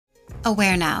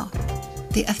Aware Now,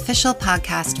 the official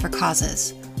podcast for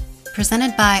causes.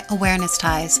 Presented by Awareness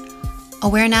Ties,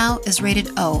 Aware Now is rated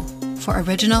O for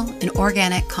original and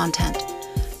organic content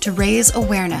to raise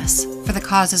awareness for the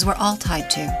causes we're all tied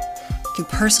to through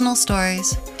personal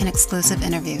stories and exclusive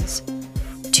interviews.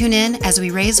 Tune in as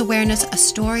we raise awareness a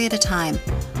story at a time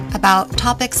about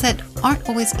topics that aren't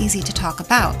always easy to talk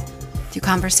about through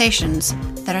conversations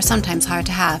that are sometimes hard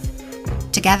to have.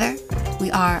 Together,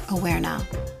 we are Aware Now.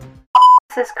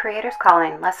 This is Creator's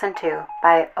Calling, Lesson 2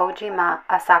 by Ojima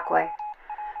Asakwe.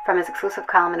 From his exclusive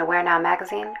column in Aware Now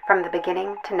magazine, From the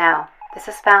Beginning to Now. This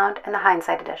is found in the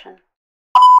Hindsight edition.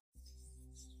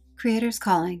 Creator's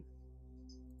Calling.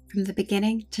 From the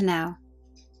Beginning to Now.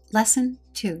 Lesson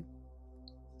 2.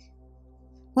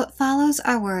 What follows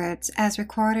are words as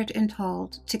recorded and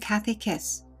told to Kathy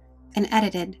Kiss and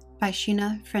edited by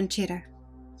Sheena Franchita.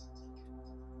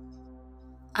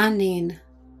 Anine,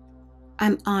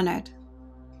 I'm honored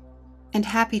and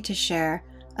happy to share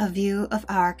a view of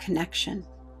our connection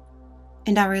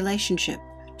and our relationship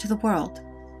to the world.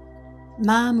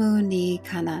 Mamu ni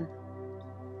kanan.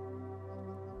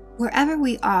 Wherever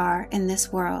we are in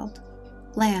this world,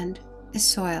 land is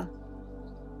soil.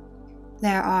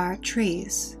 There are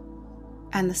trees,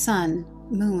 and the sun,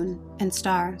 moon, and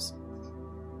stars.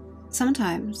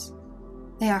 Sometimes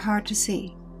they are hard to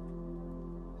see.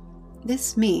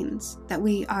 This means that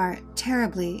we are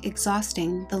terribly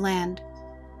exhausting the land.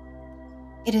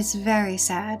 It is very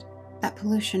sad that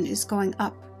pollution is going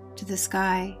up to the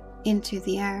sky, into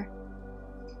the air.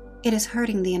 It is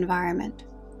hurting the environment,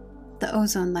 the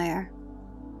ozone layer.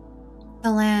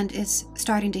 The land is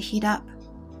starting to heat up.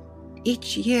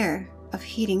 Each year of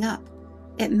heating up,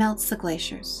 it melts the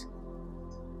glaciers.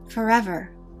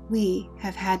 Forever, we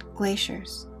have had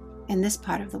glaciers in this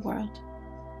part of the world.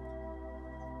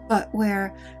 But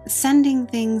we're sending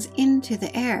things into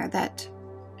the air that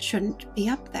shouldn't be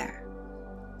up there.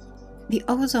 The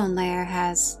ozone layer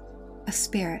has a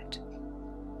spirit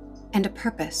and a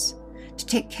purpose to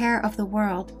take care of the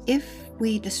world. If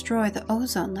we destroy the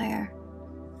ozone layer,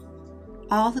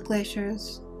 all the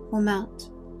glaciers will melt.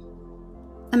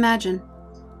 Imagine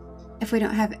if we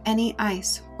don't have any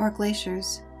ice or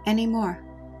glaciers anymore.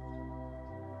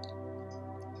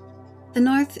 The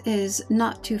north is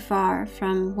not too far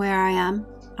from where I am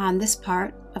on this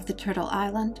part of the Turtle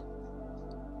Island,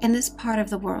 in this part of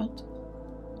the world.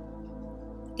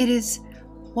 It is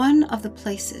one of the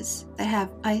places that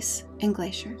have ice and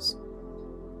glaciers.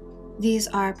 These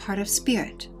are part of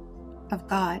spirit, of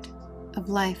God, of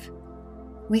life.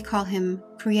 We call him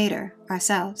Creator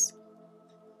ourselves.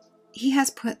 He has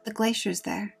put the glaciers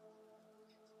there.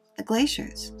 The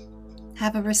glaciers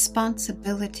have a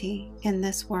responsibility in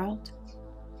this world.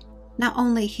 Not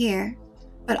only here,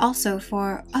 but also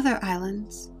for other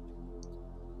islands.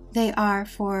 They are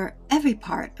for every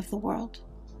part of the world.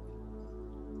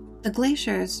 The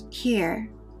glaciers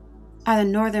here are the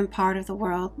northern part of the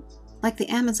world, like the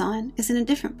Amazon is in a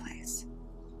different place.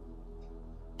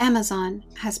 Amazon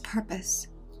has purpose.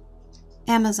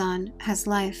 Amazon has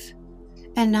life,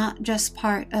 and not just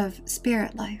part of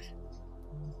spirit life.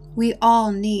 We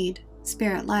all need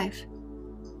spirit life.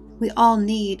 We all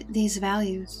need these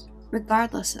values,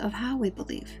 regardless of how we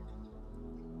believe.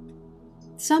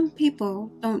 Some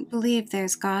people don't believe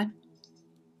there's God.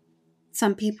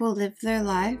 Some people live their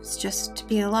lives just to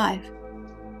be alive.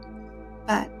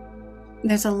 But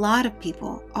there's a lot of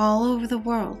people all over the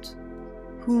world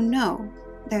who know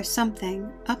there's something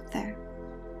up there.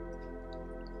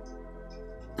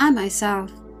 I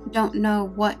myself don't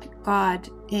know what God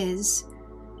is.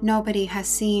 Nobody has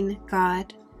seen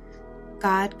God.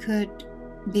 God could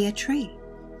be a tree.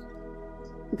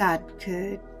 God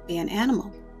could be an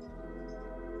animal.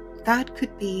 God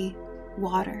could be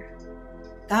water.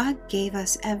 God gave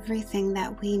us everything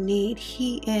that we need.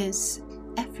 He is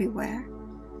everywhere.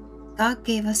 God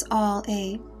gave us all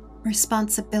a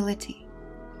responsibility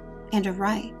and a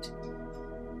right.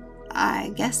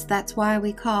 I guess that's why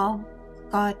we call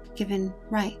God-given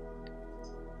right.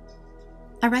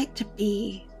 A right to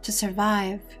be, to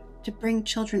survive, to bring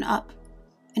children up,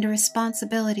 and a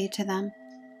responsibility to them.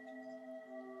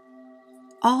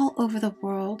 All over the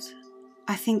world,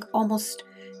 I think almost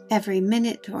every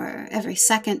minute or every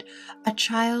second, a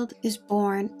child is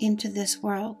born into this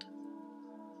world.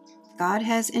 God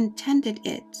has intended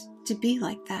it to be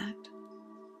like that.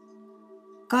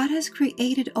 God has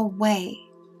created a way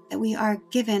that we are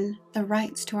given the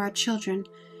rights to our children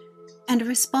and a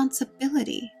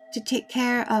responsibility to take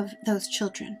care of those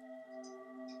children.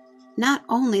 Not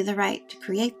only the right to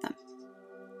create them.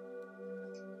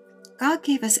 God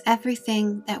gave us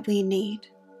everything that we need.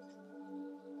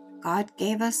 God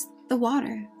gave us the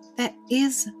water that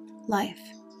is life.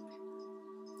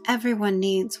 Everyone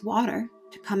needs water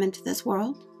to come into this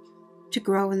world, to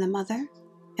grow in the mother,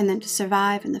 and then to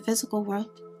survive in the physical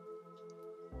world.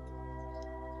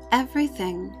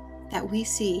 Everything that we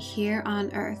see here on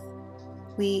earth,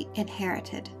 we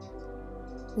inherited.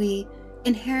 We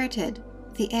inherited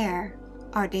the air,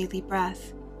 our daily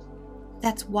breath.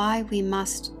 That's why we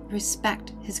must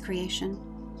respect His creation.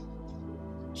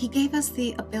 He gave us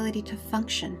the ability to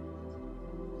function.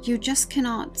 You just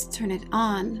cannot turn it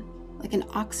on like an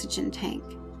oxygen tank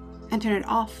and turn it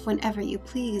off whenever you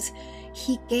please.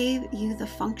 He gave you the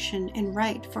function and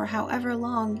right for however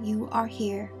long you are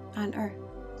here on earth.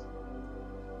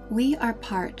 We are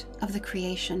part of the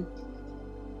creation.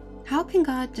 How can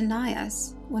God deny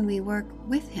us when we work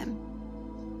with Him?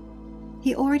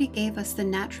 He already gave us the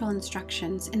natural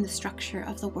instructions in the structure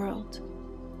of the world.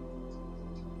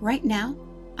 Right now,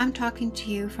 I'm talking to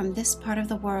you from this part of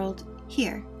the world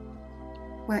here,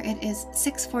 where it is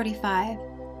 6:45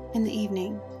 in the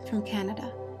evening from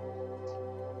Canada.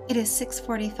 It is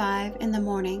 6:45 in the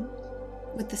morning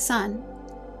with the sun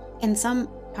in some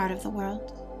part of the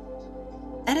world.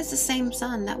 That is the same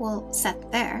sun that will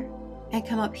set there and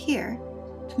come up here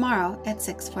tomorrow at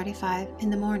 6:45 in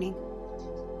the morning.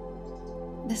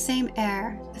 The same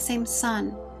air, the same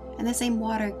sun, and the same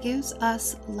water gives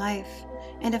us life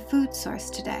and a food source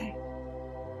today.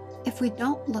 If we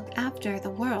don't look after the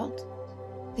world,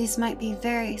 these might be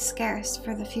very scarce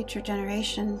for the future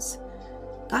generations.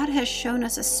 God has shown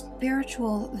us a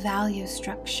spiritual value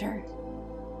structure.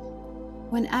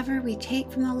 Whenever we take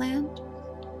from the land,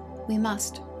 we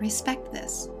must respect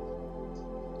this.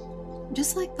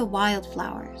 Just like the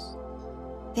wildflowers,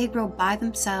 they grow by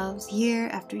themselves year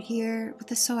after year with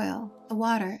the soil, the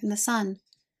water, and the sun.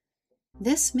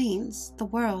 This means the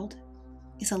world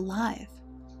is alive.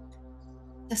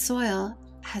 The soil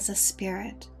has a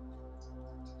spirit.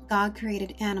 God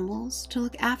created animals to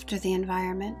look after the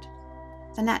environment.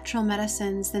 The natural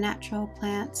medicines, the natural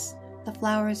plants, the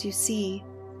flowers you see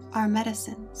are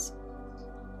medicines.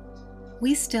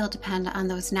 We still depend on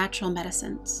those natural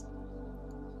medicines.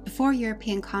 Before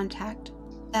European contact,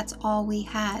 that's all we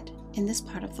had in this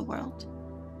part of the world.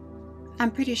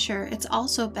 I'm pretty sure it's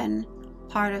also been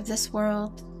part of this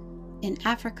world in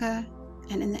Africa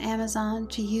and in the Amazon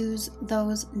to use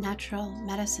those natural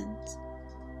medicines.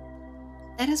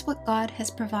 That is what God has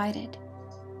provided.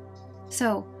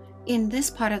 So, in this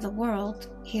part of the world,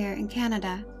 here in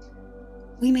Canada,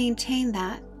 we maintain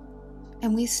that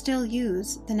and we still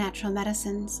use the natural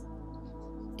medicines.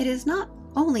 It is not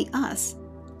only us,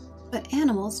 but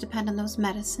animals depend on those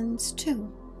medicines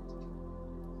too.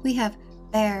 We have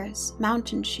bears,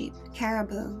 mountain sheep,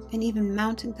 caribou, and even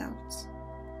mountain goats.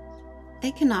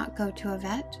 They cannot go to a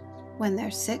vet when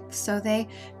they're sick, so they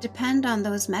depend on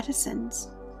those medicines.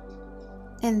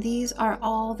 And these are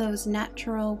all those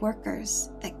natural workers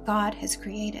that God has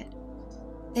created.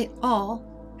 They all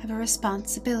have a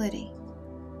responsibility,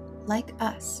 like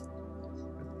us.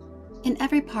 In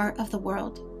every part of the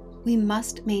world, we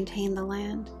must maintain the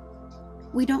land.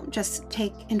 We don't just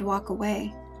take and walk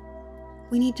away.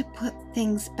 We need to put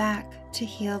things back to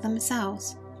heal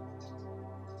themselves.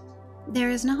 There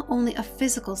is not only a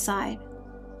physical side,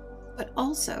 but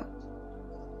also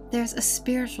there's a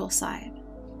spiritual side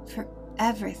for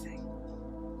everything.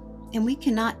 And we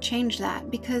cannot change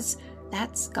that because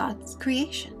that's God's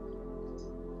creation.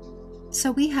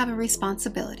 So we have a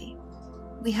responsibility.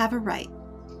 We have a right.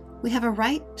 We have a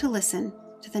right to listen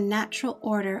to the natural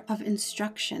order of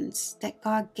instructions that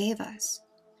God gave us.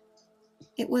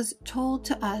 It was told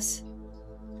to us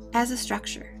as a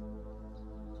structure.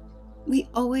 We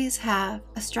always have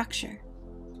a structure.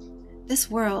 This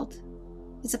world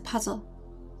is a puzzle.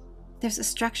 There's a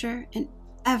structure and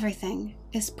everything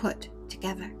is put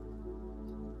together.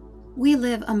 We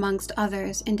live amongst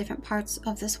others in different parts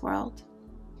of this world.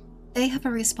 They have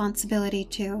a responsibility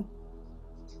too.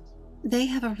 They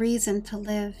have a reason to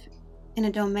live in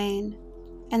a domain,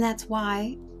 and that's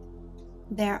why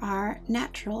there are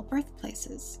natural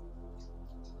birthplaces.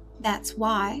 That's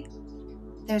why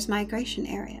there's migration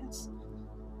areas.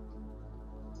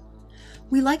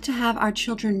 We like to have our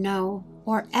children know,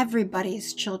 or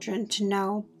everybody's children to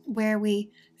know, where we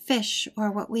fish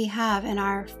or what we have in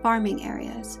our farming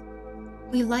areas.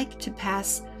 We like to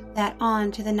pass that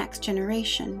on to the next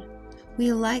generation.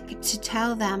 We like to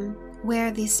tell them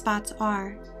where these spots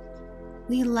are.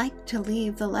 We like to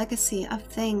leave the legacy of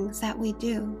things that we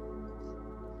do,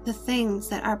 the things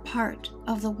that are part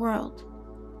of the world.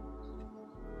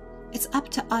 It's up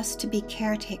to us to be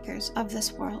caretakers of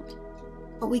this world,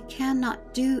 but we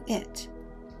cannot do it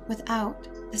without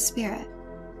the Spirit.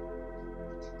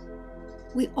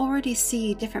 we already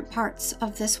see different parts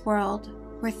of this world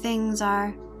where things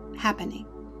are happening.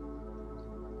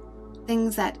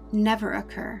 Things that never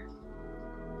occur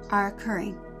are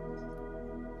occurring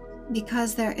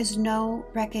because there is no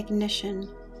recognition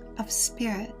of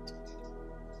spirit.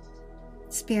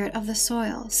 Spirit of the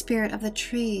soil, spirit of the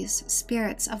trees,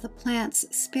 spirits of the plants,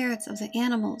 spirits of the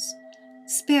animals,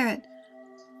 spirit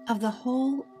of the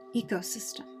whole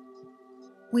ecosystem.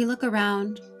 We look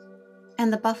around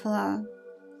and the buffalo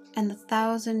and the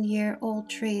 1,000-year-old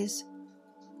trees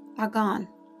are gone.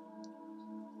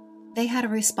 They had a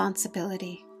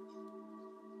responsibility.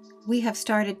 We have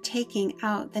started taking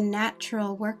out the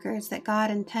natural workers that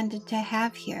God intended to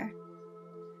have here.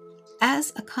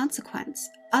 As a consequence,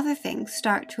 other things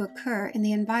start to occur in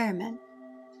the environment.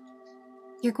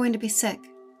 You're going to be sick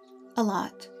a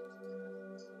lot.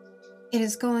 It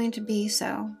is going to be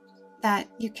so that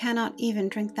you cannot even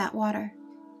drink that water.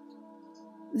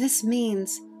 This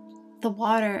means the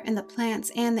water and the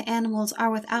plants and the animals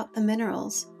are without the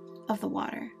minerals of the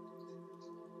water.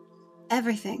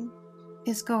 Everything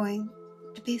is going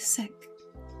to be sick.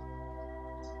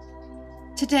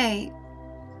 Today,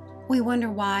 we wonder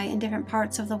why in different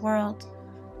parts of the world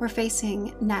we're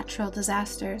facing natural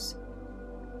disasters.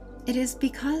 It is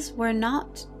because we're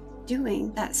not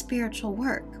doing that spiritual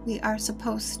work we are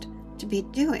supposed to be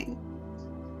doing,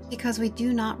 because we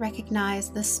do not recognize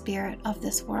the spirit of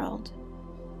this world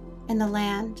and the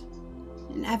land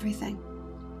and everything.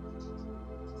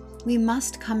 We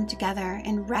must come together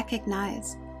and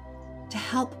recognize to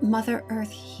help Mother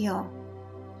Earth heal,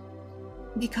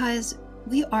 because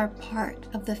we are part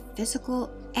of the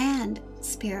physical and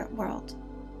spirit world.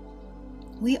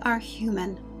 We are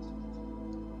human.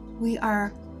 We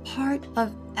are part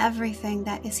of everything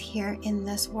that is here in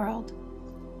this world,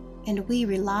 and we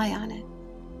rely on it.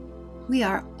 We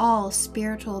are all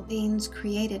spiritual beings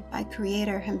created by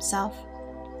Creator Himself.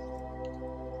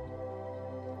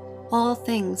 All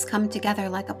things come together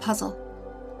like a puzzle.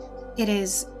 It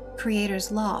is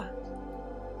Creator's law.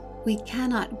 We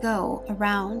cannot go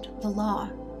around the law.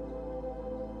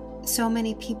 So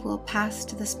many people pass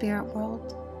to the spirit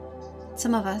world.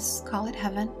 Some of us call it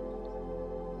heaven.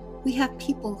 We have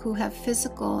people who have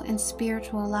physical and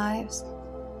spiritual lives.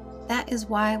 That is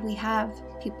why we have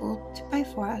people to pray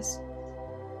for us.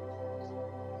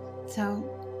 So,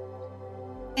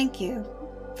 thank you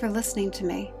for listening to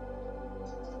me.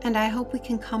 And I hope we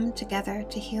can come together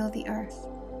to heal the earth,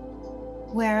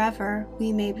 wherever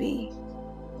we may be.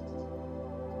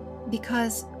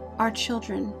 Because our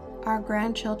children, our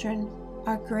grandchildren,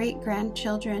 our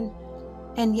great-grandchildren,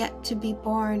 and yet to be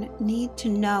born need to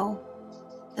know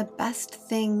the best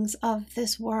things of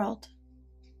this world.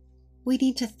 We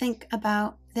need to think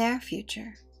about their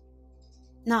future,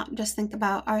 not just think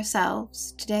about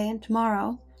ourselves today and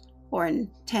tomorrow, or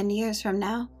in 10 years from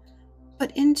now,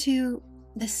 but into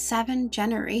the 7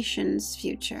 generations'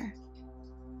 future.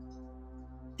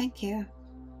 Thank you.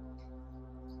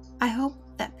 I hope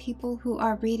that people who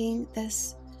are reading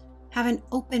this have an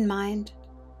open mind,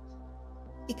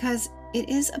 because it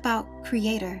is about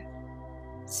Creator,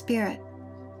 Spirit,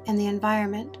 and the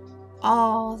environment,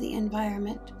 all the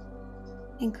environment,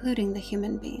 including the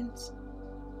human beings.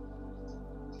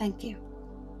 Thank you.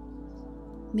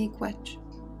 Miigwech.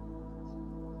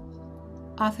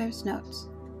 Author's notes.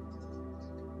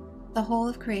 The whole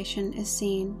of creation is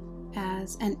seen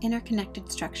as an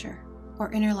interconnected structure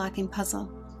or interlocking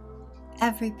puzzle.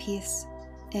 Every piece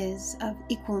is of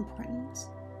equal importance.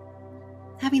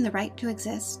 Having the right to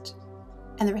exist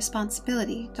and the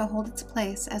responsibility to hold its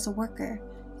place as a worker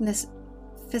in this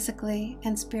physically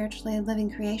and spiritually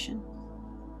living creation.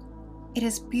 It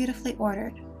is beautifully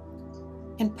ordered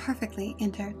and perfectly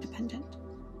interdependent.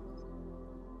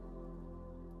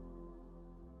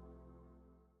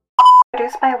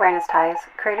 Produced by Awareness Ties,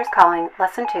 Creators Calling,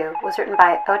 Lesson 2 was written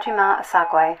by Ojima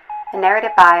Asakwe and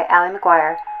narrated by Ali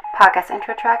McGuire. Podcast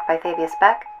intro track by Thavius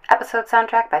Beck. Episode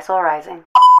soundtrack by Soul Rising.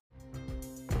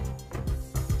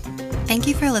 Thank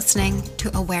you for listening to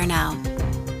Aware Now.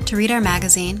 To read our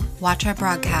magazine, watch our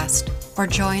broadcast, or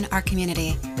join our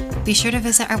community, be sure to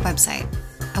visit our website,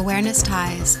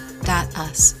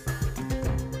 awarenessties.us.